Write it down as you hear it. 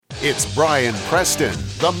It's Brian Preston,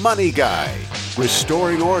 the money guy,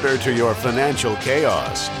 restoring order to your financial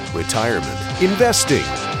chaos, retirement, investing,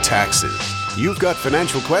 taxes. You've got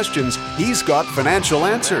financial questions, he's got financial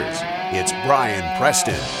answers. It's Brian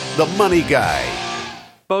Preston, the money guy.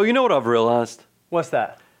 Bo, you know what I've realized? What's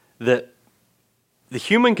that? That the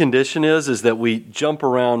human condition is that we jump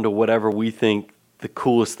around to whatever we think the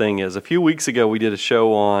coolest thing is. A few weeks ago, we did a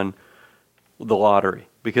show on the lottery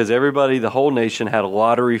because the whole nation had a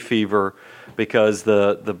lottery fever because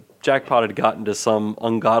the jackpot had gotten to some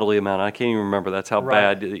ungodly amount. I can't even remember. That's how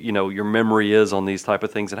bad your memory is on these type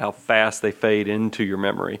of things and how fast they fade into your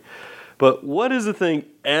memory. But what is the thing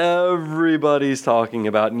everybody's talking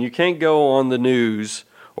about, and you can't go on the news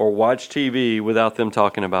or watch TV without them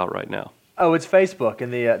talking about right now? Oh, it's Facebook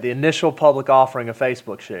and the initial public offering of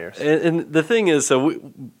Facebook shares. And the thing is,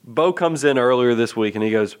 Bo comes in earlier this week and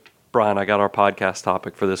he goes, Brian, I got our podcast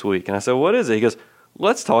topic for this week. And I said, what is it? He goes,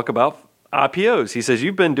 let's talk about IPOs. He says,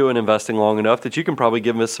 you've been doing investing long enough that you can probably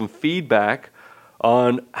give us some feedback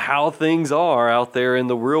on how things are out there in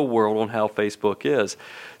the real world on how Facebook is.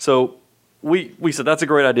 So we said, that's a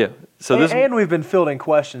great idea. And we've been fielding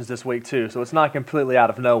questions this week too, so it's not completely out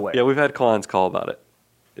of nowhere. Yeah, we've had clients call about it,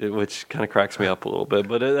 which kind of cracks me up a little bit.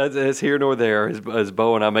 But it's here nor there as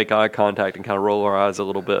Bo and I make eye contact and kind of roll our eyes a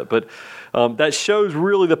little bit. But that shows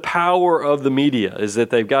really the power of the media is that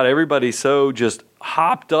they've got everybody so just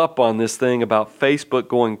hopped up on this thing about Facebook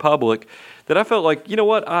going public that I felt like, you know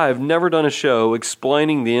what, I've never done a show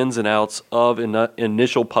explaining the ins and outs of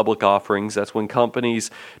initial public offerings. That's when companies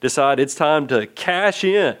decide it's time to cash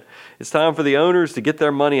in. It's time for the owners to get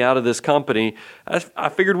their money out of this company. I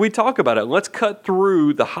figured we'd talk about it. Let's cut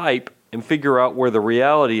through the hype and figure out where the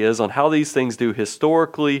reality is on how these things do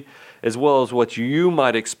historically, as well as what you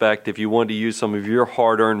might expect if you wanted to use some of your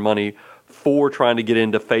hard-earned money for trying to get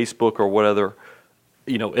into Facebook or what other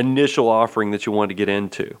initial offering that you want to get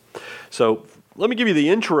into. So let me give you the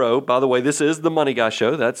intro. By the way, this is the Money Guy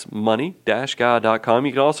Show. That's money-guy.com.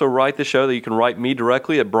 You can also write the show. That you can write me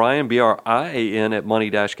directly at Brian, BRIAN, at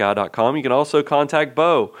money-guy.com. You can also contact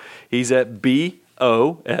Bo. He's at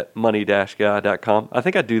BO@money-guy.com. I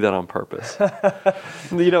think I do that on purpose.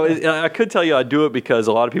 I could tell you I do it because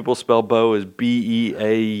a lot of people spell Bo as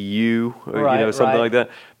BEAU or something like that.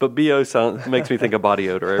 But BO makes me think of body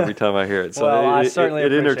odor every time I hear it. So I certainly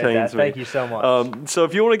appreciate entertains that. me. Thank you so much. So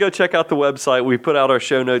if you want to go check out the website, we put out our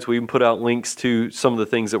show notes. We even put out links to some of the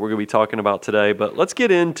things that we're going to be talking about today. But let's get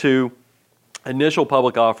into initial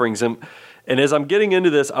public offerings. And as I'm getting into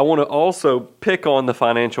this, I want to also pick on the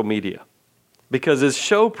financial media. Because as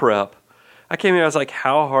show prep, I came here, I was like,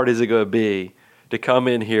 how hard is it going to be to come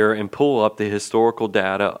in here and pull up the historical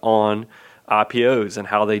data on IPOs and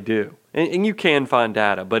how they do? And you can find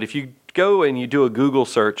data, but if you go and you do a Google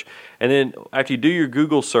search, and then after you do your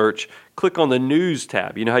Google search, click on the news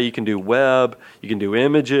tab. You know how you can do web, you can do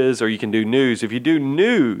images, or you can do news. If you do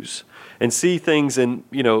news and see things in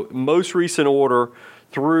most recent order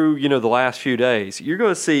through the last few days, you're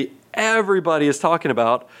going to see everybody is talking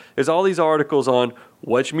about. There's all these articles on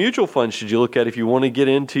which mutual funds should you look at if you want to get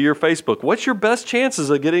into your Facebook. What's your best chances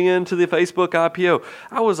of getting into the Facebook IPO?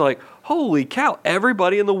 I was like, holy cow,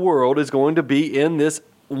 everybody in the world is going to be in this,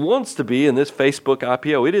 wants to be in this Facebook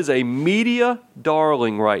IPO. It is a media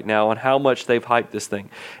darling right now on how much they've hyped this thing.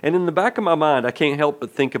 And in the back of my mind, I can't help but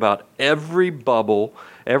think about every bubble,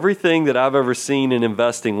 everything that I've ever seen in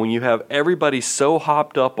investing. When you have everybody so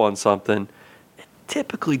hopped up on something,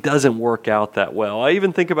 typically doesn't work out that well. I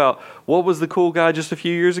even think about what was the cool guy just a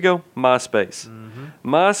few years ago? MySpace. Mm-hmm.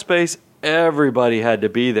 MySpace, everybody had to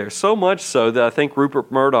be there. So much so that I think Rupert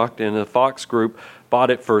Murdoch and the Fox Group bought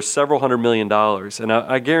it for several $100 million. And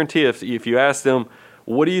I guarantee if you ask them,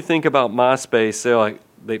 what do you think about MySpace? They're like,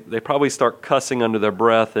 they probably start cussing under their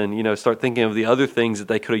breath and start thinking of the other things that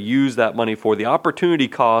they could have used that money for, the opportunity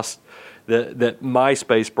cost that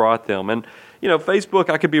MySpace brought them. And Facebook,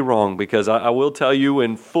 I could be wrong because I will tell you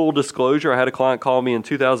in full disclosure, I had a client call me in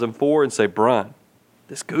 2004 and say, Brian,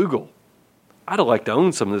 this Google, I'd like to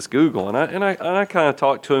own some of this Google. And I kind of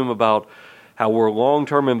talked to him about how we're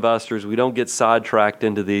long-term investors. We don't get sidetracked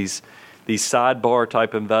into these sidebar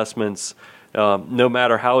type investments, no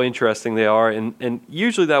matter how interesting they are. And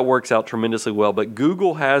usually that works out tremendously well. But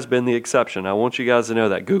Google has been the exception. I want you guys to know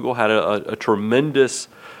that. Google had a tremendous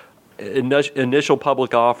initial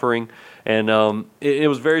public offering. And it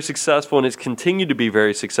was very successful, and it's continued to be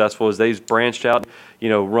very successful as they've branched out,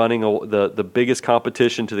 running the biggest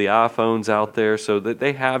competition to the iPhones out there. So that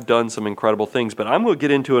they have done some incredible things. But I'm going to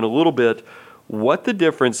get into in a little bit what the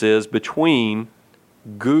difference is between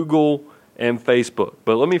Google and Facebook.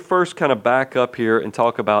 But let me first kind of back up here and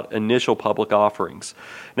talk about initial public offerings.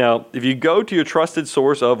 Now, if you go to your trusted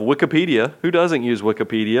source of Wikipedia, who doesn't use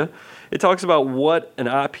Wikipedia? It talks about what an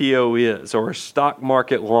IPO is, or a stock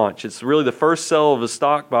market launch. It's really the first sale of a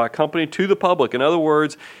stock by a company to the public. In other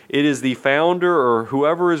words, it is the founder or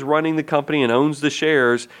whoever is running the company and owns the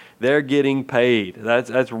shares, they're getting paid.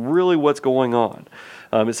 That's really what's going on.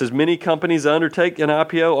 It says many companies that undertake an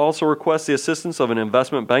IPO also request the assistance of an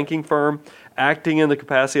investment banking firm acting in the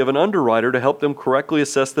capacity of an underwriter to help them correctly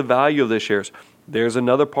assess the value of their shares. There's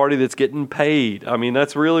another party that's getting paid. I mean,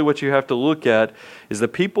 that's really what you have to look at, is the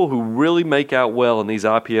people who really make out well in these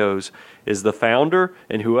IPOs is the founder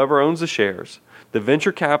and whoever owns the shares, the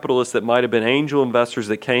venture capitalists that might have been angel investors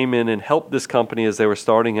that came in and helped this company as they were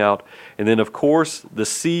starting out, and then, of course, the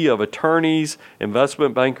sea of attorneys,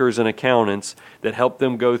 investment bankers, and accountants that help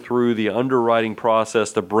them go through the underwriting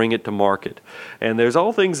process to bring it to market. And there's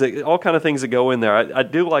all kind of things that go in there. I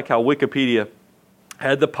do like how Wikipedia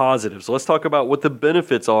had the positives. Let's talk about what the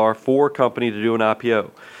benefits are for a company to do an IPO.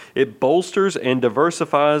 It bolsters and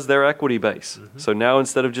diversifies their equity base. Mm-hmm. So now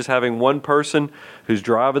instead of just having one person who's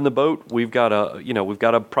driving the boat, we've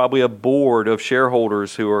got probably a board of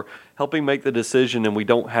shareholders who are helping make the decision, and we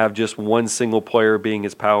don't have just one single player being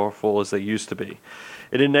as powerful as they used to be.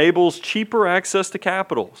 It enables cheaper access to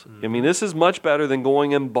capital. I mean, this is much better than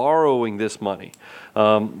going and borrowing this money.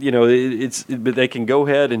 They can go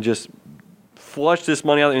ahead and just flush this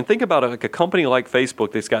money out. And think about it, like a company like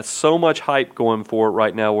Facebook that's got so much hype going for it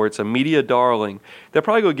right now, where it's a media darling. They're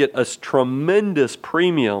probably going to get a tremendous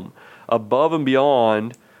premium above and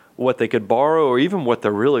beyond what they could borrow, or even what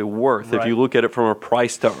they're really worth. Right. If you look at it from a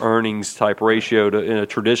price to earnings type ratio in a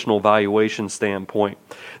traditional valuation standpoint.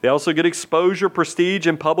 They also get exposure, prestige,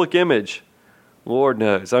 and public image. Lord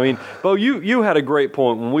knows. I mean, Bo, you had a great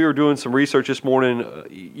point. When we were doing some research this morning,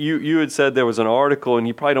 you had said there was an article, and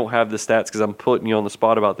you probably don't have the stats because I'm putting you on the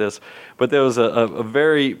spot about this, but there was a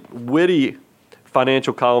very witty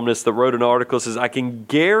financial columnist that wrote an article that says, I can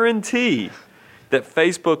guarantee that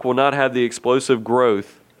Facebook will not have the explosive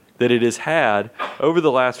growth that it has had over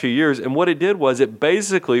the last few years. And what it did was it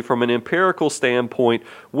basically, from an empirical standpoint,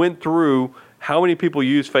 went through how many people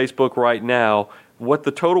use Facebook right now, what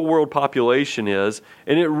the total world population is,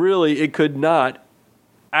 and it could not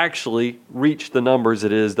actually reach the numbers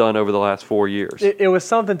it has done over the last 4 years. It was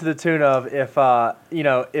something to the tune of, if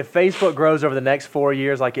Facebook grows over the next 4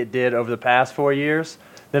 years like it did over the past 4 years,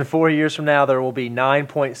 then 4 years from now there will be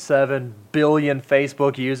 9.7 billion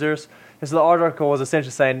Facebook users. And so the article was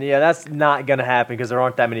essentially saying, yeah, that's not going to happen because there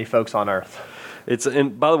aren't that many folks on Earth.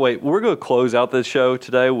 And by the way, we're going to close out this show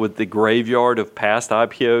today with the graveyard of past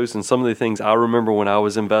IPOs and some of the things I remember when I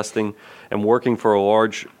was investing and working for a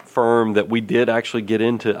large firm that we did actually get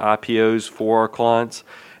into IPOs for our clients.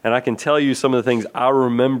 And I can tell you some of the things I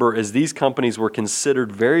remember as these companies were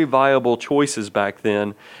considered very viable choices back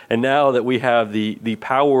then. And now that we have the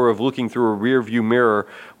power of looking through a rear view mirror,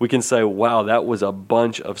 we can say, wow, that was a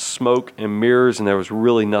bunch of smoke and mirrors, and there was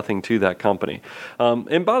really nothing to that company.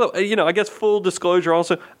 And by the way, I guess full disclosure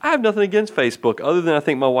also, I have nothing against Facebook other than I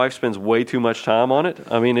think my wife spends way too much time on it.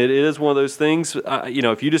 I mean, it is one of those things,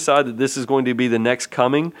 if you decide that this is going to be the next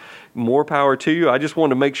coming, more power to you. I just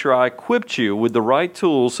want to make sure I equipped you with the right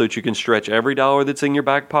tools so that you can stretch every dollar that's in your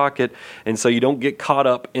back pocket, and so you don't get caught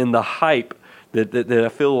up in the hype that I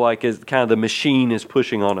feel like is kind of the machine is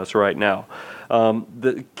pushing on us right now.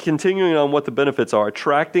 Continuing on what the benefits are,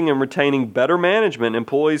 attracting and retaining better management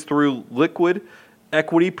employees through liquid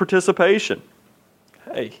equity participation.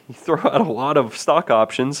 Hey, you throw out a lot of stock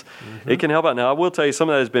options, it can help out. Now, I will tell you, some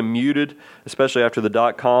of that has been muted, especially after the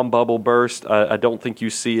dot-com bubble burst. I don't think you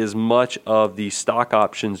see as much of the stock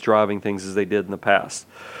options driving things as they did in the past.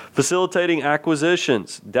 Facilitating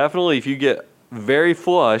acquisitions. Definitely, if you get very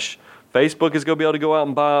flush, Facebook is going to be able to go out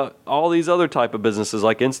and buy all these other type of businesses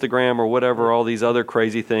like Instagram or whatever, all these other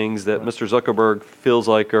crazy things that Mr. Zuckerberg feels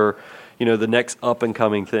like are, the next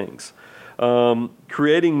up-and-coming things.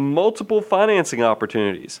 Creating multiple financing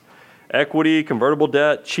opportunities, equity, convertible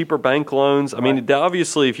debt, cheaper bank loans. I mean,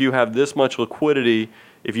 obviously, if you have this much liquidity,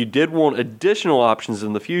 if you did want additional options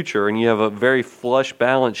in the future and you have a very flush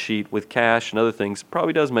balance sheet with cash and other things, it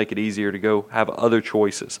probably does make it easier to go have other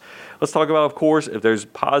choices. Let's talk about, of course, if there's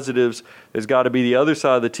positives, there's got to be the other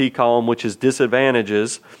side of the T column, which is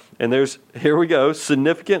disadvantages. And here we go,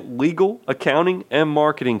 significant legal, accounting, and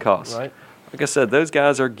marketing costs. Right. Like I said, those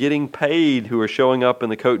guys are getting paid who are showing up in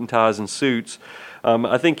the coat and ties and suits.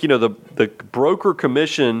 I think, the broker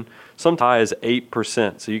commission sometimes is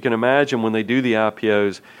 8%. So you can imagine when they do the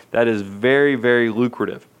IPOs, that is very, very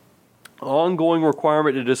lucrative. Ongoing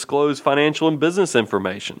requirement to disclose financial and business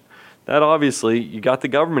information. that obviously you got the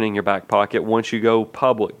government in your back pocket once you go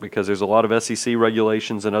public, because there's a lot of SEC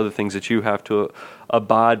regulations and other things that you have to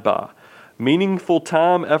abide by. Meaningful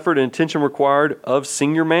time, effort, and attention required of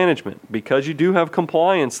senior management. Because you do have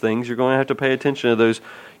compliance things, you're going to have to pay attention to those,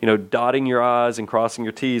 dotting your I's and crossing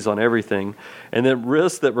your T's on everything. And then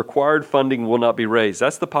risks that required funding will not be raised.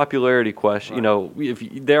 That's the popularity question. Right.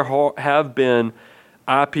 If there have been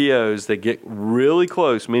IPOs that get really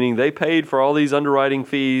close, meaning they paid for all these underwriting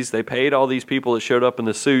fees, they paid all these people that showed up in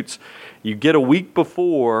the suits. You get a week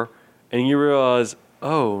before and you realize,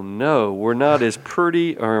 oh no, we're not as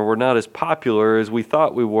pretty or we're not as popular as we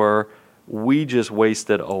thought we were. We just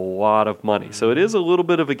wasted a lot of money. So it is a little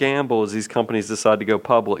bit of a gamble as these companies decide to go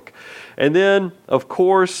public. And then, of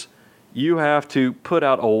course, you have to put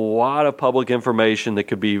out a lot of public information that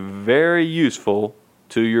could be very useful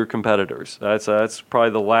to your competitors. That's probably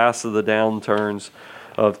the last of the downturns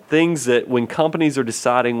of things that when companies are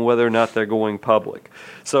deciding whether or not they're going public.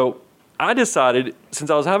 So I decided,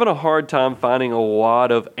 since I was having a hard time finding a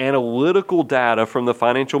lot of analytical data from the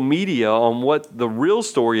financial media on what the real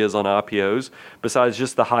story is on IPOs, besides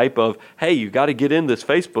just the hype of, hey, you got to get in this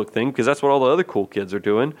Facebook thing because that's what all the other cool kids are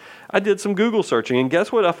doing, I did some Google searching, and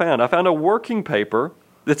guess what I found? I found a working paper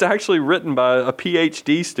that's actually written by a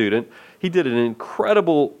PhD student. He did an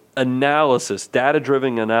incredible analysis,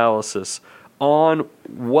 data-driven analysis on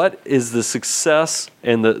what is the success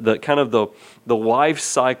and the kind of the life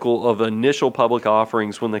cycle of initial public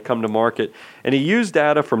offerings when they come to market. And he used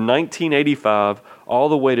data from 1985 all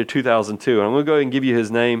the way to 2002. And I'm going to go ahead and give you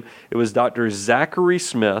his name. It was Dr. Zachary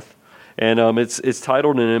Smith. And it's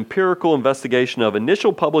titled An Empirical Investigation of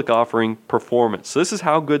Initial Public Offering Performance. So this is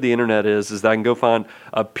how good the internet is that I can go find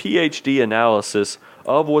a PhD analysis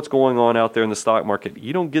of what's going on out there in the stock market.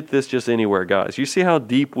 You don't get this just anywhere, guys. You see how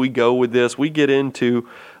deep we go with this? We get into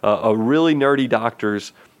a really nerdy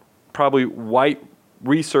doctor's probably white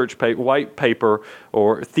paper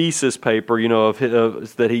or thesis paper,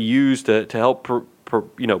 that he used to help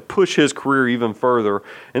push his career even further.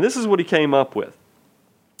 And this is what he came up with.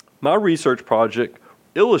 My research project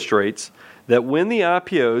illustrates that when the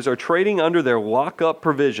IPOs are trading under their lockup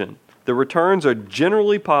provision, the returns are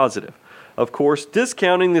generally positive. Of course,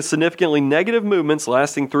 discounting the significantly negative movements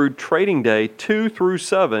lasting through trading day 2 through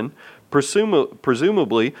 7,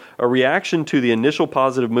 presumably a reaction to the initial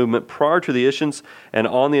positive movement prior to the issuance and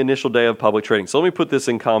on the initial day of public trading. So let me put this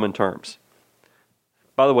in common terms.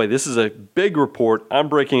 By the way, this is a big report. I'm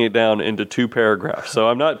breaking it down into 2 paragraphs. So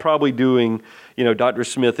I'm not probably doing, Dr.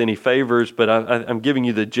 Smith any favors, but I'm giving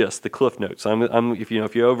you the gist, the cliff notes. If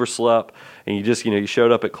you overslept and you just, you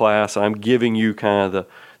showed up at class, I'm giving you kind of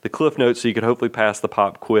the cliff notes so you could hopefully pass the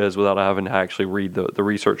pop quiz without having to actually read the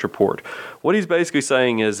research report. What he's basically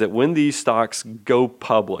saying is that when these stocks go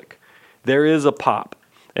public, there is a pop.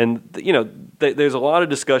 And, there's a lot of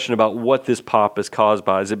discussion about what this pop is caused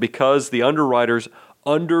by. Is it because the underwriters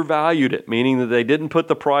undervalued it, meaning that they didn't put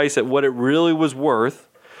the price at what it really was worth,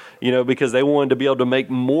 because they wanted to be able to make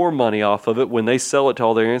more money off of it when they sell it to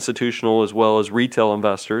all their institutional as well as retail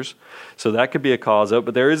investors. So that could be a cause of it.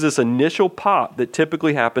 But there is this initial pop that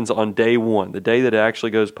typically happens on day 1, the day that it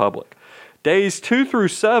actually goes public. Days 2 through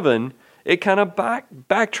 7, it kind of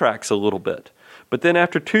backtracks a little bit. But then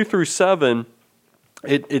after 2 through 7,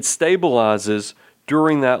 it stabilizes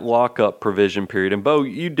during that lockup provision period. And Bo,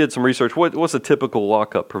 you did some research. What's a typical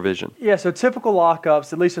lockup provision? Yeah, so typical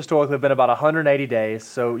lockups, at least historically, have been about 180 days,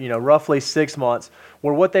 so roughly 6 months,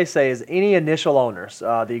 where what they say is any initial owners,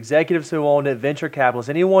 the executives who owned it, venture capitalists,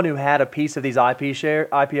 anyone who had a piece of these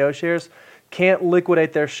IPO shares can't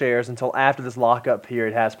liquidate their shares until after this lockup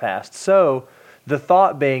period has passed. So the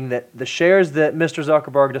thought being that the shares that Mr.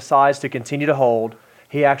 Zuckerberg decides to continue to hold,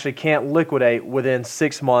 he actually can't liquidate within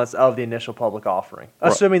 6 months of the initial public offering,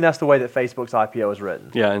 assuming that's the way that Facebook's IPO is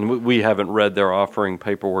written. Yeah, and we haven't read their offering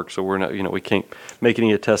paperwork, so we're not, we can't make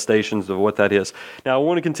any attestations of what that is. Now, I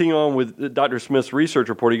want to continue on with Dr. Smith's research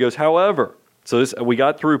report. He goes, however, we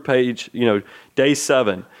got through day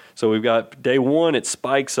 7. So we've got day 1, it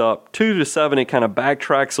spikes up. 2 to 7, it kind of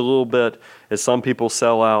backtracks a little bit as some people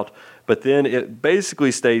sell out. But then it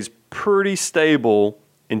basically stays pretty stable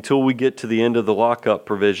until we get to the end of the lockup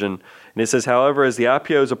provision. And it says, however, as the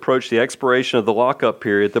IPOs approach the expiration of the lockup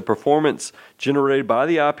period, the performance generated by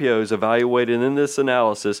the IPOs evaluated in this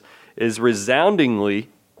analysis is resoundingly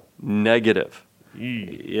negative.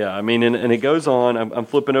 Yeah, and it goes on. I'm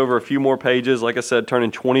flipping over a few more pages. Like I said,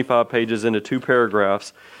 turning 25 pages into 2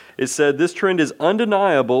 paragraphs. It said, this trend is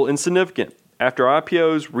undeniable and significant. After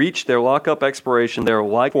IPOs reach their lockup expiration, their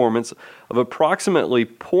performance of approximately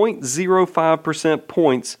 0.05%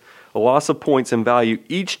 points a loss of points in value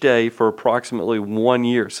each day for approximately 1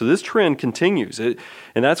 year. So this trend continues. And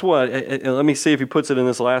that's what, let me see if he puts it in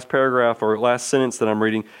this last paragraph or last sentence that I'm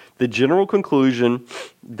reading. The general conclusion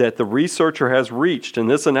that the researcher has reached in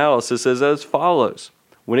this analysis is as follows.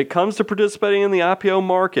 When it comes to participating in the IPO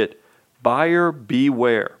market, buyer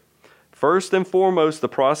beware. First and foremost, the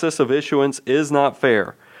process of issuance is not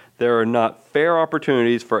fair. There are not fair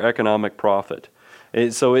opportunities for economic profit.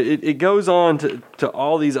 And so it goes on to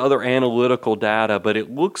all these other analytical data, but it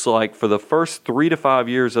looks like for the first 3 to 5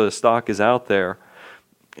 years that the stock is out there,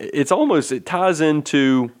 it ties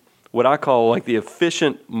into what I call like the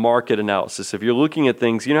efficient market analysis. If you're looking at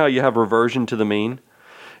things, you know how you have reversion to the mean?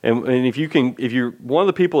 And if you're one of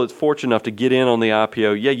the people that's fortunate enough to get in on the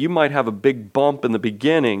IPO, yeah, you might have a big bump in the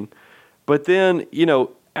beginning, but then,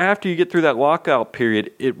 after you get through that lockout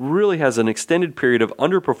period, it really has an extended period of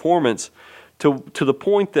underperformance to the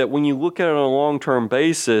point that when you look at it on a long-term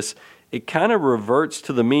basis, it kind of reverts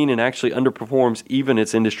to the mean and actually underperforms even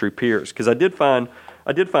its industry peers. Because I did find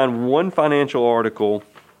one financial article.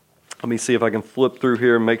 Let me see if I can flip through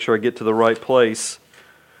here and make sure I get to the right place,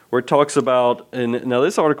 where it talks about, and now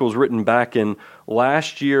this article was written back in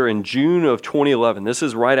last year in June of 2011. This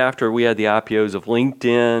is right after we had the IPOs of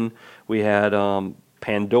LinkedIn, we had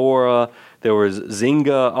Pandora, there was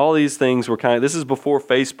Zynga, all these things were this is before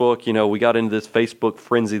Facebook, we got into this Facebook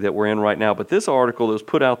frenzy that we're in right now. But this article that was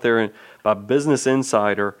put out there by Business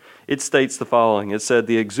Insider, it states the following. It said,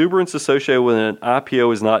 the exuberance associated with an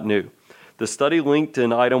IPO is not new. The study linked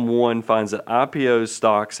in item 1 finds that IPO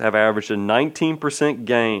stocks have averaged a 19%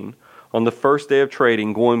 gain on the first day of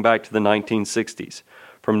trading going back to the 1960s.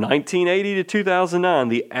 From 1980 to 2009,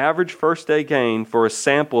 the average first-day gain for a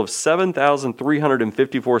sample of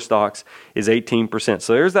 7,354 stocks is 18%.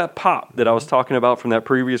 So there's that pop that I was talking about from that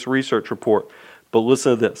previous research report. But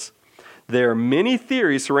listen to this. There are many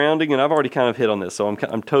theories surrounding, and I've already kind of hit on this, so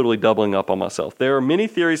I'm totally doubling up on myself. There are many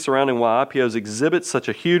theories surrounding why IPOs exhibit such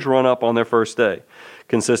a huge run-up on their first day.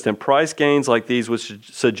 Consistent price gains like these would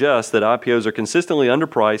suggest that IPOs are consistently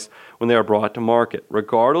underpriced when they are brought to market.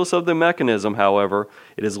 Regardless of the mechanism, however,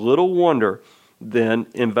 it is little wonder then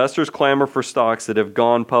investors clamor for stocks that have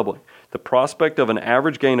gone public. The prospect of an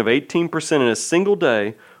average gain of 18% in a single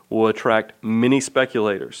day will attract many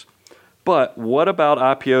speculators. But what about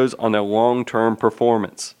IPOs on their long-term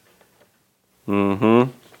performance?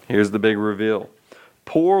 Here's the big reveal.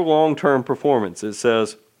 Poor long-term performance. It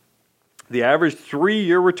says the average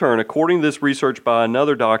 3-year return, according to this research by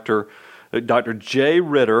another doctor, Dr. Jay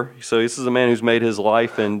Ritter. So this is a man who's made his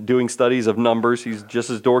life in doing studies of numbers. He's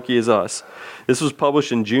just as dorky as us. This was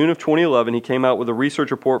published in June of 2011. He came out with a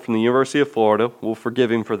research report from the University of Florida. We'll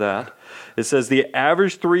forgive him for that. It says the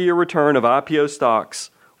average 3-year return of IPO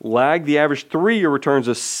stocks lagged the average 3-year returns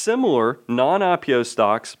of similar non-IPO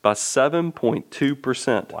stocks by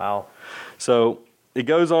 7.2%. Wow. So it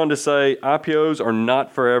goes on to say IPOs are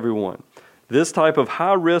not for everyone. This type of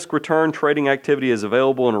high-risk return trading activity is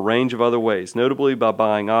available in a range of other ways, notably by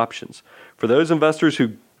buying options. For those investors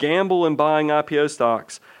who gamble in buying IPO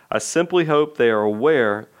stocks, I simply hope they are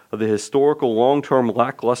aware of the historical long-term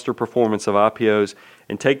lackluster performance of IPOs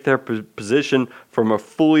and take their position from a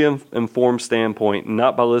fully informed standpoint,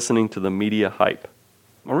 not by listening to the media hype.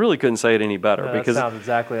 I really couldn't say it any better. No, because that sounds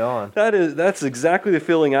exactly on. That's exactly the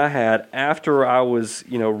feeling I had after I was,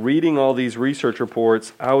 reading all these research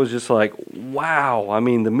reports. I was just like, wow. I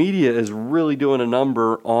mean, the media is really doing a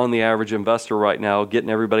number on the average investor right now, getting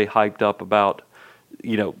everybody hyped up about,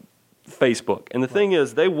 Facebook. And the thing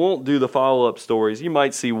is, they won't do the follow-up stories. You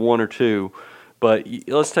might see one or two, but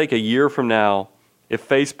let's take a year from now. If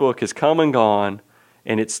Facebook has come and gone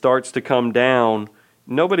and it starts to come down,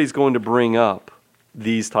 nobody's going to bring up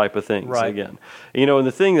these type of things again. And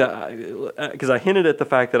the thing because I hinted at the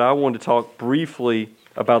fact that I wanted to talk briefly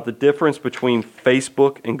about the difference between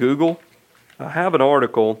Facebook and Google. I have an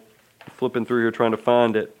article, flipping through here trying to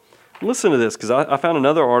find it. Listen to this, because I found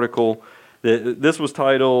another article that this was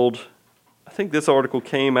titled, I think this article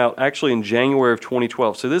came out actually in January of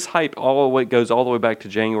 2012. So this hype goes all the way back to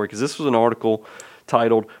January, because this was an article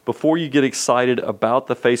titled, Before You Get Excited About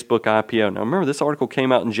the Facebook IPO. Now remember, this article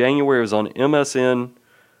came out in January. It was on it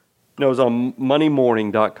was on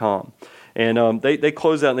moneymorning.com. And they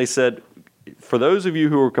closed out and they said, for those of you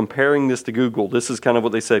who are comparing this to Google, this is kind of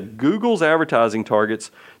what they said. Google's advertising targets,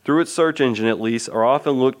 through its search engine at least, are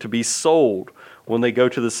often looked to be sold when they go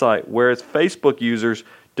to the site, whereas Facebook users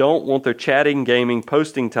don't want their chatting, gaming,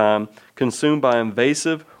 posting time consumed by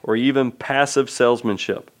invasive or even passive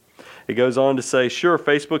salesmanship. It goes on to say, sure,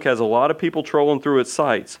 Facebook has a lot of people trolling through its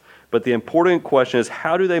sites, But the important question is,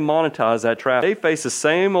 how do they monetize that traffic? They face the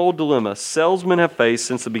same old dilemma salesmen have faced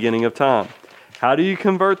since the beginning of time. How do you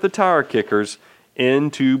convert the tire kickers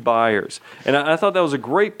into buyers? And I thought that was a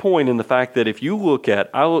great point in the fact that if you look at,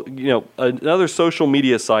 another social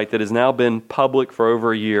media site that has now been public for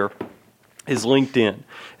over a year is LinkedIn.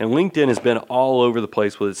 And LinkedIn has been all over the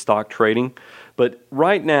place with its stock trading. But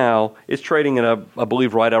right now, it's trading at, I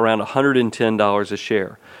believe, right around $110 a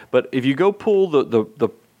share. But if you go pull the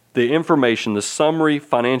information, the summary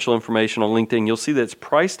financial information on LinkedIn, you'll see that its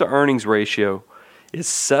price to earnings ratio is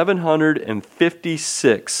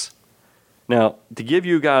 756. Now, to give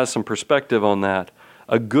you guys some perspective on that,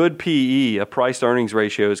 a good PE, a price to earnings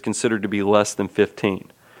ratio, is considered to be less than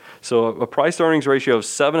 15. So a price to earnings ratio of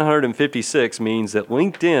 756 means that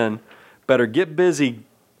LinkedIn better get busy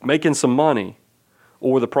making some money,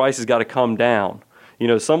 or the price has got to come down.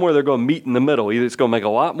 Somewhere they're going to meet in the middle. Either it's going to make a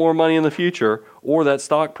lot more money in the future, or that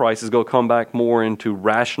stock price is going to come back more into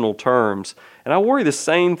rational terms. And I worry the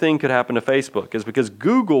same thing could happen to Facebook, is because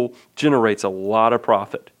Google generates a lot of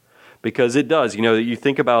profit. Because it does. You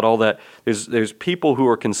think about all that. There's people who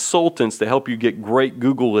are consultants to help you get great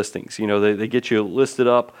Google listings. They get you listed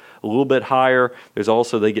up a little bit higher. There's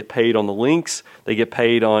also, they get paid on the links. They get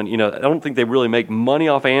paid on, I don't think they really make money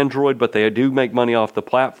off Android, but they do make money off the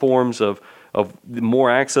platforms of more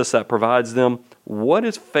access that provides them. What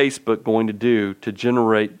is Facebook going to do to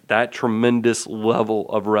generate that tremendous level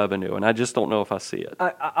of revenue? And I just don't know if I see it.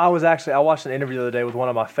 I watched an interview the other day with one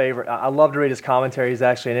of my favorite. I love to read his commentary. He's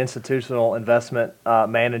actually an institutional investment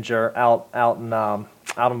manager out on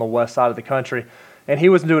the west side of the country. And he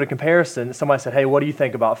was doing a comparison. Somebody said, hey, what do you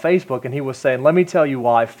think about Facebook? And he was saying, let me tell you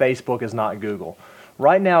why Facebook is not Google.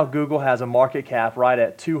 Right now, Google has a market cap right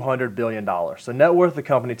at $200 billion. So net worth of the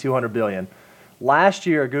company, $200 billion. Last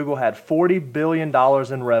year, Google had $40 billion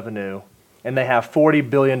in revenue, and they have $40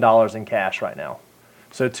 billion in cash right now.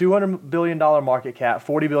 So $200 billion market cap,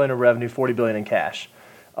 $40 billion in revenue, $40 billion in cash.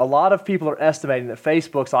 A lot of people are estimating that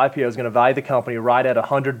Facebook's IPO is going to value the company right at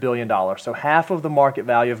 $100 billion. So half of the market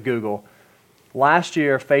value of Google. Last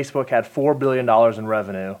year, Facebook had $4 billion in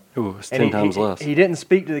revenue. Ooh, it's 10 times less. He didn't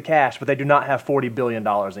speak to the cash, but they do not have $40 billion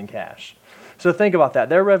in cash. So think about that.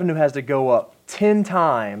 Their revenue has to go up 10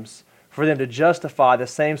 times for them to justify the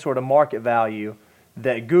same sort of market value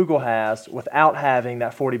that Google has without having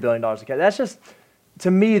that $40 billion in cash. That's just,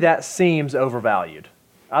 to me, that seems overvalued.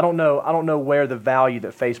 I don't know where the value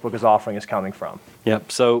that Facebook is offering is coming from.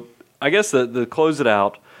 Yep. So I guess the close it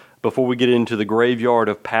out before we get into the graveyard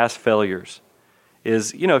of past failures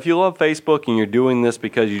is, if you love Facebook and you're doing this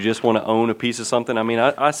because you just want to own a piece of something. I mean,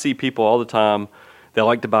 I see people all the time. They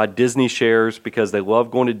like to buy Disney shares because they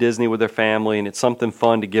love going to Disney with their family, and it's something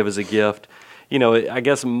fun to give as a gift. I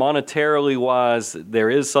guess monetarily wise, there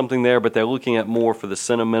is something there, but they're looking at more for the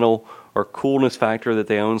sentimental or coolness factor that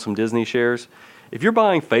they own some Disney shares. If you're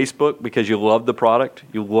buying Facebook because you love the product,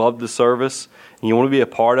 you love the service, and you want to be a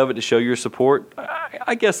part of it to show your support,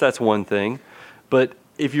 I guess that's one thing. But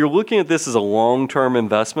if you're looking at this as a long-term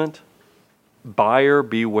investment, buyer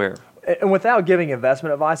beware. And without giving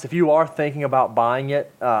investment advice, if you are thinking about buying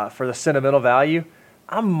it for the sentimental value,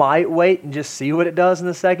 I might wait and just see what it does in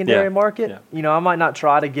the secondary market. Yeah. I might not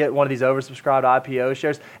try to get one of these oversubscribed IPO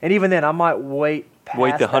shares. And even then, I might wait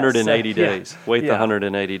past the 180 days. Yeah. Wait the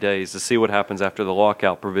 180 days to see what happens after the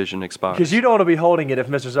lockout provision expires. Because you don't want to be holding it if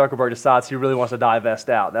Mr. Zuckerberg decides he really wants to divest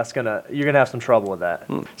out. You're gonna have some trouble with that.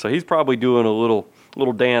 So he's probably doing a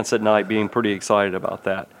little dance at night, being pretty excited about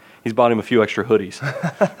that. He's bought him a few extra hoodies.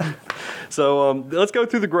 So let's go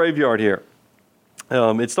through the graveyard here.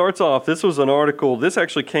 It starts off, this was an article, this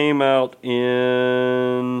actually came out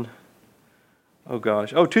in,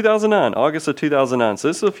 2009, August of 2009. So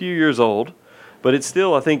this is a few years old, but it's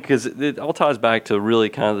still, I think, because it all ties back to really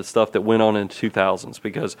kind of the stuff that went on in the 2000s,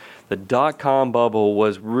 because the dot-com bubble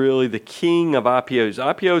was really the king of IPOs.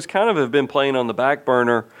 IPOs kind of have been playing on the back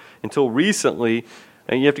burner until recently.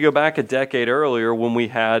 And you have to go back a decade earlier when we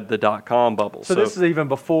had the dot-com bubble. So this is even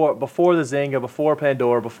before the Zynga, before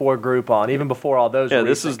Pandora, before Groupon, even before all those. Yeah,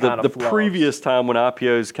 this is the previous time when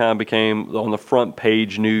IPOs kind of became on the front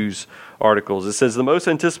page news articles. It says the most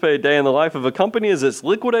anticipated day in the life of a company is its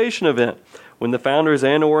liquidation event, when the founders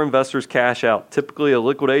and or investors cash out. Typically, a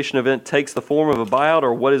liquidation event takes the form of a buyout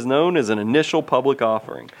or what is known as an initial public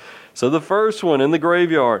offering. So the first one in the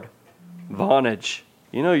graveyard, Vonage.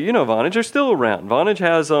 You know, Vonage are still around. Vonage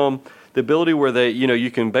has the ability where they,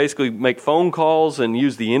 you can basically make phone calls and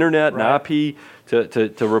use the internet and IP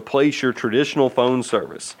to replace your traditional phone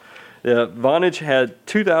service. Vonage had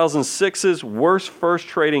 2006's worst first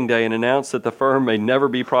trading day and announced that the firm may never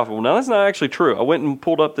be profitable. Now, that's not actually true. I went and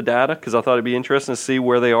pulled up the data because I thought it'd be interesting to see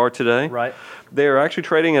where they are today. Right. They are actually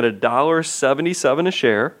trading at $1.77 a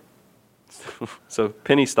share. So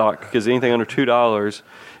penny stock, because anything under $2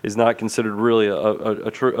 is not considered really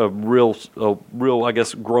a real, I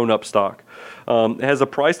guess, grown-up stock. It has a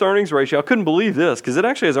price-to-earnings ratio. I couldn't believe this because it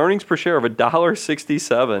actually has earnings per share of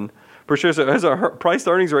 $1.67 per share. So it has a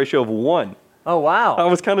price-to-earnings ratio of 1. Oh, wow. I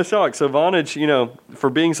was kind of shocked. So Vonage, for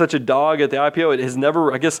being such a dog at the IPO, it has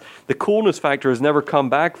never, I guess, the coolness factor has never come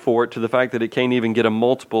back for it to the fact that it can't even get a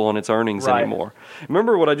multiple on its earnings anymore.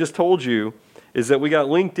 Remember what I just told you is that we got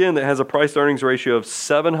LinkedIn that has a price-to-earnings ratio of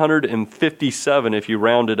 757 if you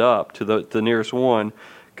round it up to the nearest one,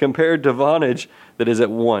 compared to Vonage that is at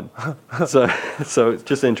 1. So it's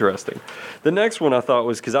just interesting. The next one I thought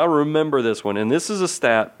was, because I remember this one, and this is a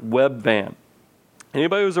stat, WebVan.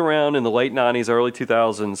 Anybody who was around in the late 90s, early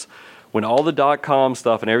 2000s, when all the dot-com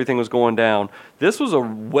stuff and everything was going down, this was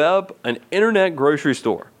an internet grocery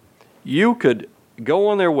store. You could go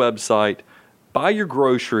on their website, buy your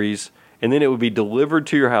groceries, and then it would be delivered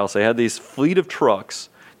to your house. They had these fleet of trucks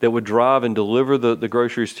that would drive and deliver the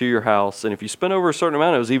groceries to your house. And if you spent over a certain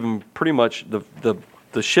amount, it was even pretty much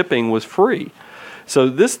the shipping was free. So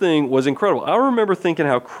this thing was incredible. I remember thinking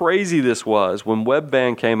how crazy this was when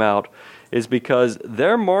WebVan came out, is because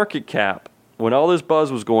their market cap, when all this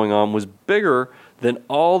buzz was going on, was bigger than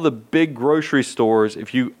all the big grocery stores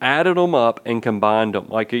if you added them up and combined them.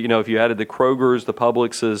 Like, if you added the Krogers, the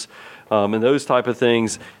Publixes, and those type of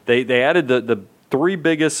things, they added the 3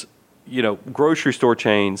 biggest, grocery store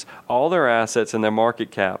chains, all their assets and their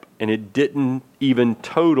market cap, and it didn't even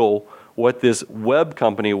total what this web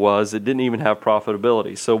company was. It didn't even have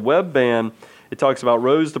profitability. So WebVan, it talks about,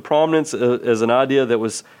 rose to prominence as an idea that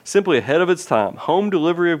was simply ahead of its time, home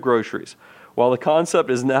delivery of groceries. While the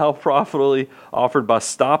concept is now profitably offered by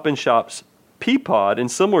Stop & Shop's Peapod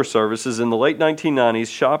and similar services, in the late 1990s,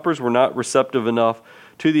 shoppers were not receptive enough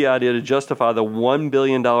to the idea to justify the $1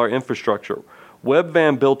 billion infrastructure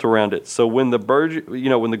WebVan built around it. So when the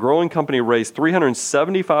growing company raised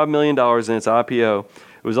 $375 million in its IPO,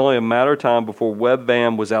 it was only a matter of time before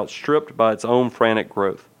WebVan was outstripped by its own frantic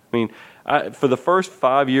growth. I mean, for the first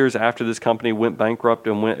 5 years after this company went bankrupt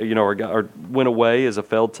and went away as a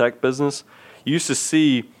failed tech business, you used to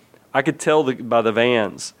see, I could tell by the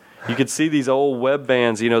vans. You could see these old web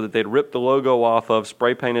vans, that they'd ripped the logo off of,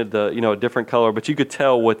 spray painted a different color, but you could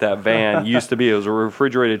tell what that van used to be. It was a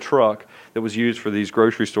refrigerated truck that was used for these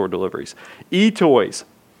grocery store deliveries. E-toys.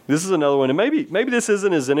 This is another one, and maybe this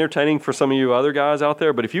isn't as entertaining for some of you other guys out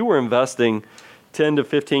there, but if you were investing 10 to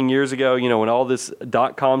 15 years ago, when all this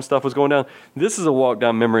 .com stuff was going down, this is a walk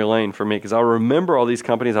down memory lane for me because I remember all these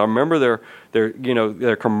companies. I remember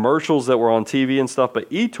their commercials that were on TV and stuff. But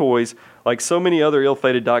eToys, like so many other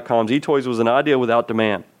ill-fated .coms, eToys was an idea without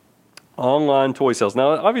demand. Online toy sales. Now,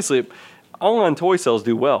 obviously, online toy sales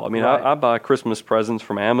do well. I mean, right. I buy Christmas presents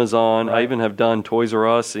from Amazon. Right. I even have done Toys R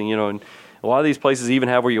Us, and a lot of these places even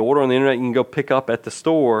have where you order on the internet, you can go pick up at the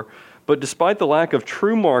store. But despite the lack of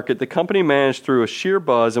true market, the company managed through a sheer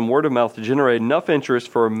buzz and word of mouth to generate enough interest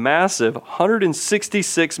for a massive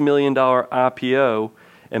 $166 million IPO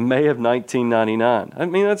in May of 1999. I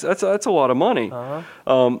mean, that's a lot of money.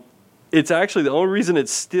 Uh-huh. It's actually the only reason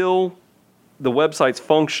the website's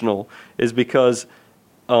functional is because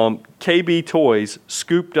KB Toys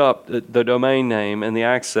scooped up the domain name and the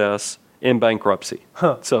access in bankruptcy.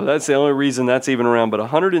 Huh. So that's the only reason that's even around. But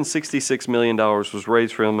 $166 million was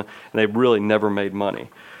raised from them, and they really never made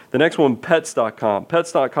money. The next one, Pets.com.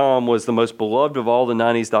 Pets.com was the most beloved of all the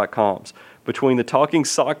 90s .coms. Between the talking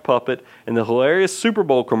sock puppet and the hilarious Super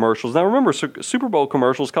Bowl commercials. Now remember, Super Bowl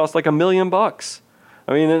commercials cost like $1 million.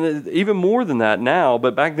 I mean, even more than that now,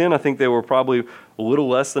 but back then I think they were probably a little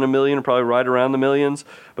less than $1 million, probably right around the millions.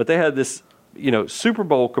 But they had this Super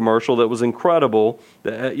Bowl commercial that was incredible,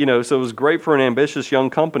 so it was great for an ambitious young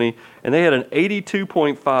company, and they had an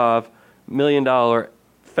 $82.5 million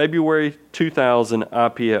February 2000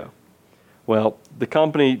 IPO. Well, the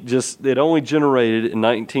company it only generated in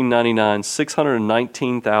 1999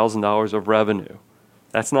 $619,000 of revenue.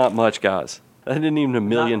 That's not much, guys. That didn't even $1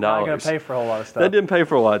 million. Not going to pay for a whole lot of stuff. That didn't pay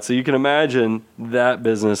for a lot, so you can imagine that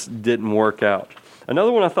business didn't work out.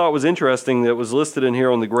 Another one I thought was interesting that was listed in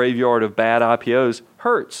here on the graveyard of bad IPOs,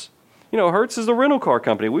 Hertz. Hertz is a rental car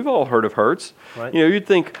company. We've all heard of Hertz. Right. You'd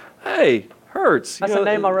think, hey, Hertz. That's a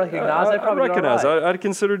name I recognize. I recognize. Right. I'd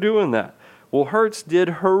consider doing that. Well, Hertz did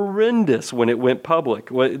horrendous when it went public.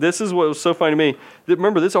 This is what was so funny to me.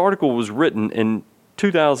 Remember, this article was written in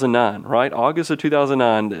 2009, right? August of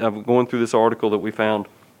 2009. I'm going through this article that we found.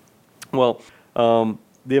 Well,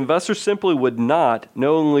 the investors simply would not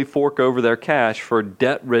knowingly fork over their cash for a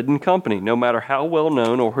debt-ridden company, no matter how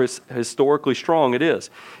well-known or historically strong it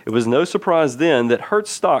is. It was no surprise then that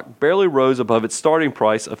Hertz stock barely rose above its starting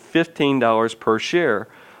price of $15 per share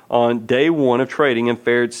on day one of trading and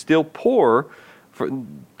fared still poorer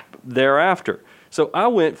thereafter. So I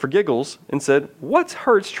went for giggles and said, what's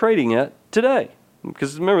Hertz trading at today?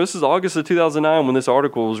 Because remember, this is August of 2009 when this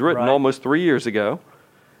article was written, almost 3 years ago.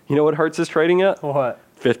 You know what Hertz is trading at? What?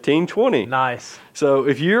 $15.20. Nice. So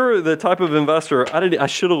if you're the type of investor, I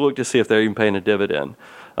should have looked to see if they're even paying a dividend.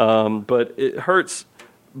 But Hertz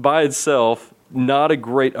by itself, not a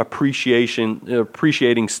great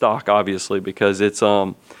appreciating stock, obviously, because it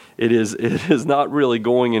is not really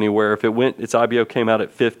going anywhere. If its IPO came out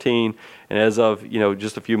at 15, and as of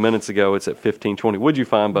just a few minutes ago, it's at 15.20. What'd you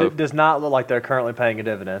find, Bo? It does not look like they're currently paying a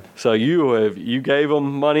dividend. So you gave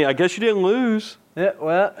them money. I guess you didn't lose. Yeah,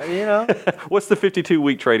 well, What's the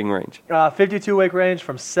 52-week trading range? 52-week range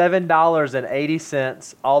from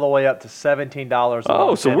 $7.80 all the way up to $17.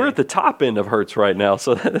 Oh, so we're at the top end of Hertz right now.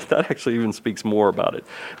 So that actually even speaks more about it.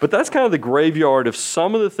 But that's kind of the graveyard of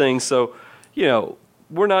some of the things. So,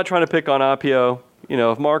 we're not trying to pick on IPO.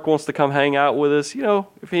 If Mark wants to come hang out with us,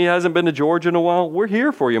 if he hasn't been to Georgia in a while, we're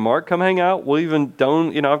here for you, Mark. Come hang out. We'll even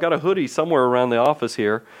I've got a hoodie somewhere around the office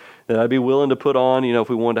here that I'd be willing to put on, if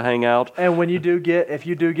we wanted to hang out. And if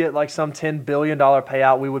you do get like some $10 billion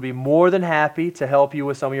payout, we would be more than happy to help you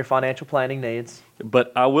with some of your financial planning needs.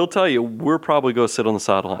 But I will tell you, we're probably going to sit on the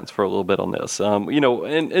sidelines for a little bit on this.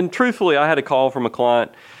 And truthfully, I had a call from a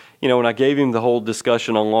client, when I gave him the whole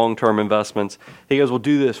discussion on long-term investments. He goes, well,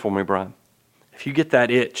 do this for me, Brian. If you get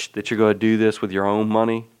that itch that you're going to do this with your own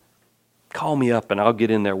money, call me up and I'll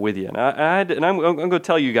get in there with you. And I'm going to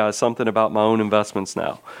tell you guys something about my own investments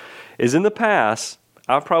now. Is in the past,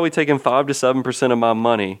 I've probably taken 5 to 7% of my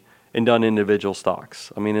money and done individual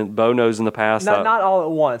stocks. I mean, Bo knows in the past. Not all at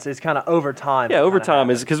once. It's kind of over time. Yeah, over time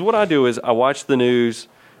is because what I do is I watch the news,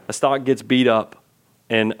 a stock gets beat up,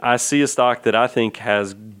 and I see a stock that I think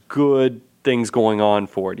has good things going on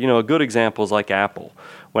for it. A good example is like Apple.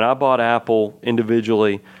 When I bought Apple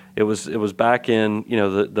individually, it was back in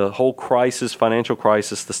the whole financial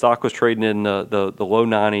crisis. The stock was trading in the low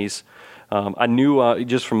 90s. I knew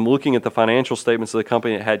just from looking at the financial statements of the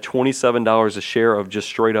company, it had $27 a share of just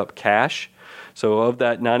straight up cash. So of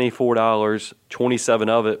that $94, 27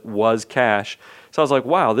 of it was cash. So I was like,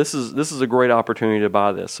 wow, this is a great opportunity to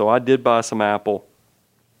buy this. So I did buy some Apple,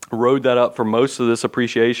 rode that up for most of this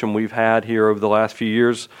appreciation we've had here over the last few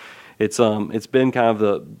years. It's been kind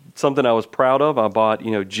of something I was proud of. I bought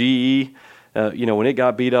GE. When it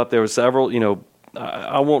got beat up, there were several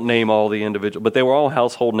I won't name all the individual, but they were all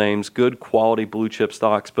household names, good quality blue chip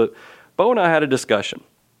stocks. But Bo and I had a discussion.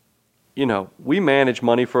 We manage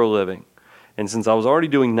money for a living. And since I was already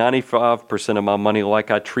doing 95% of my money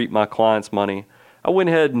like I treat my clients' money, I went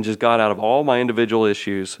ahead and just got out of all my individual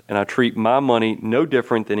issues, and I treat my money no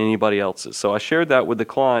different than anybody else's. So I shared that with the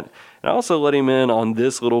client, and I also let him in on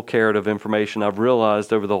this little carrot of information I've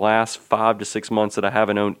realized over the last 5 to 6 months that I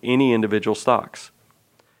haven't owned any individual stocks.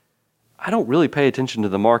 I don't really pay attention to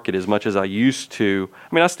the market as much as I used to.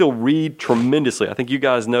 I mean, I still read tremendously. I think you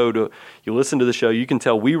guys know, you listen to the show, you can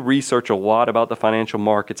tell we research a lot about the financial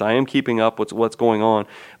markets. I am keeping up with what's going on,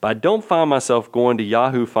 but I don't find myself going to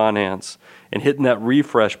Yahoo Finance and hitting that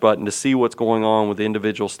refresh button to see what's going on with the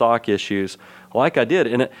individual stock issues like I did.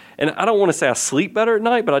 And I don't want to say I sleep better at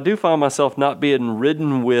night, but I do find myself not being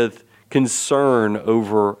ridden with concern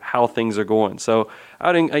over how things are going. So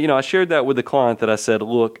I shared that with the client that I said,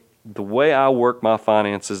 look, the way I work my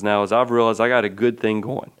finances now is I've realized I got a good thing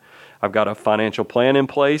going. I've got a financial plan in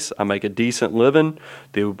place. I make a decent living.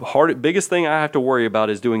 The biggest thing I have to worry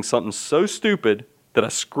about is doing something so stupid that I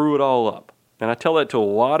screw it all up. And I tell that to a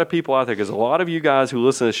lot of people out there because a lot of you guys who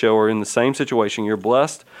listen to the show are in the same situation. You're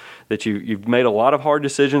blessed that you've made a lot of hard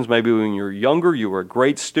decisions. Maybe when you were younger, you were a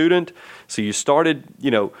great student. So you started,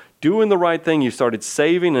 doing the right thing. You started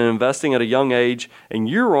saving and investing at a young age, and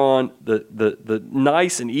you're on the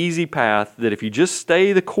nice and easy path that if you just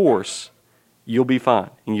stay the course, you'll be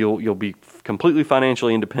fine. And you'll be completely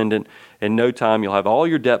financially independent. In no time, you'll have all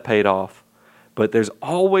your debt paid off. But there's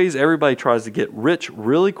always, everybody tries to get rich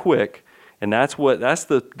really quick, and that's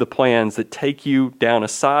the plans that take you down a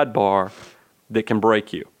sidebar that can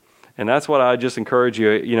break you. And that's what I just encourage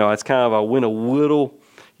you. It's kind of, I went a little,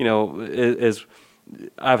 as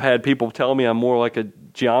I've had people tell me I'm more like a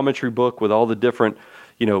geometry book with all the different,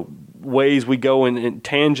 ways we go in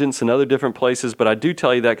tangents and other different places. But I do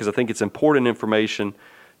tell you that because I think it's important information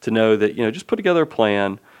to know that, just put together a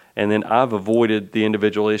plan And then I've avoided the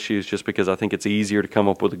individual issues just because I think it's easier to come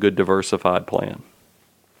up with a good diversified plan.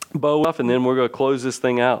 Bo, and then we're going to close this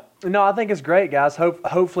thing out. No, I think it's great, guys.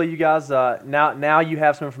 Hopefully you guys, now you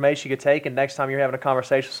have some information you can take, and next time you're having a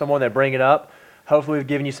conversation with someone, they bring it up. Hopefully we've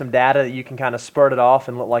given you some data that you can kind of spurt it off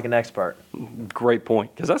and look like an expert. Great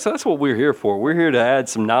point, because that's what we're here for. We're here to add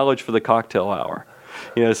some knowledge for the cocktail hour.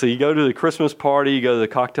 So you go to the Christmas party, you go to the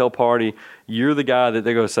cocktail party, you're the guy that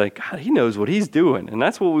they're going to say, God, he knows what he's doing. And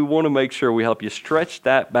that's what we want to make sure we help you stretch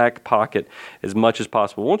that back pocket as much as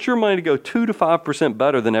possible. We want your money to go 2 to 5%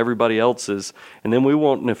 better than everybody else's. And then we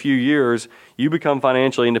want in a few years, you become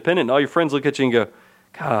financially independent and all your friends look at you and go,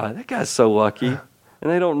 God, that guy's so lucky. And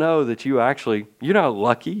they don't know that you're not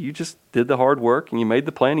lucky. You just did the hard work and you made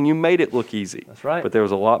the plan and you made it look easy. That's right. But there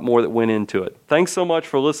was a lot more that went into it. Thanks so much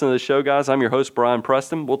for listening to the show, guys. I'm your host, Brian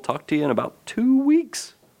Preston. We'll talk to you in about 2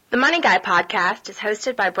 weeks. The Money Guy podcast is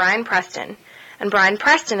hosted by Brian Preston, and Brian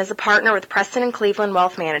Preston is a partner with Preston & Cleveland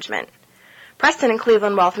Wealth Management. Preston &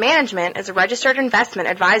 Cleveland Wealth Management is a registered investment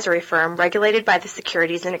advisory firm regulated by the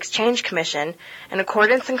Securities and Exchange Commission in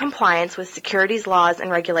accordance and compliance with securities laws and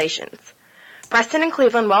regulations. Preston &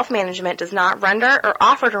 Cleveland Wealth Management does not render or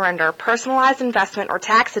offer to render personalized investment or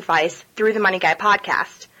tax advice through the Money Guy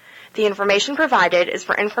podcast. The information provided is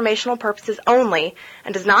for informational purposes only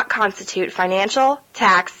and does not constitute financial,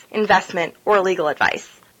 tax, investment, or legal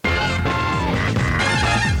advice.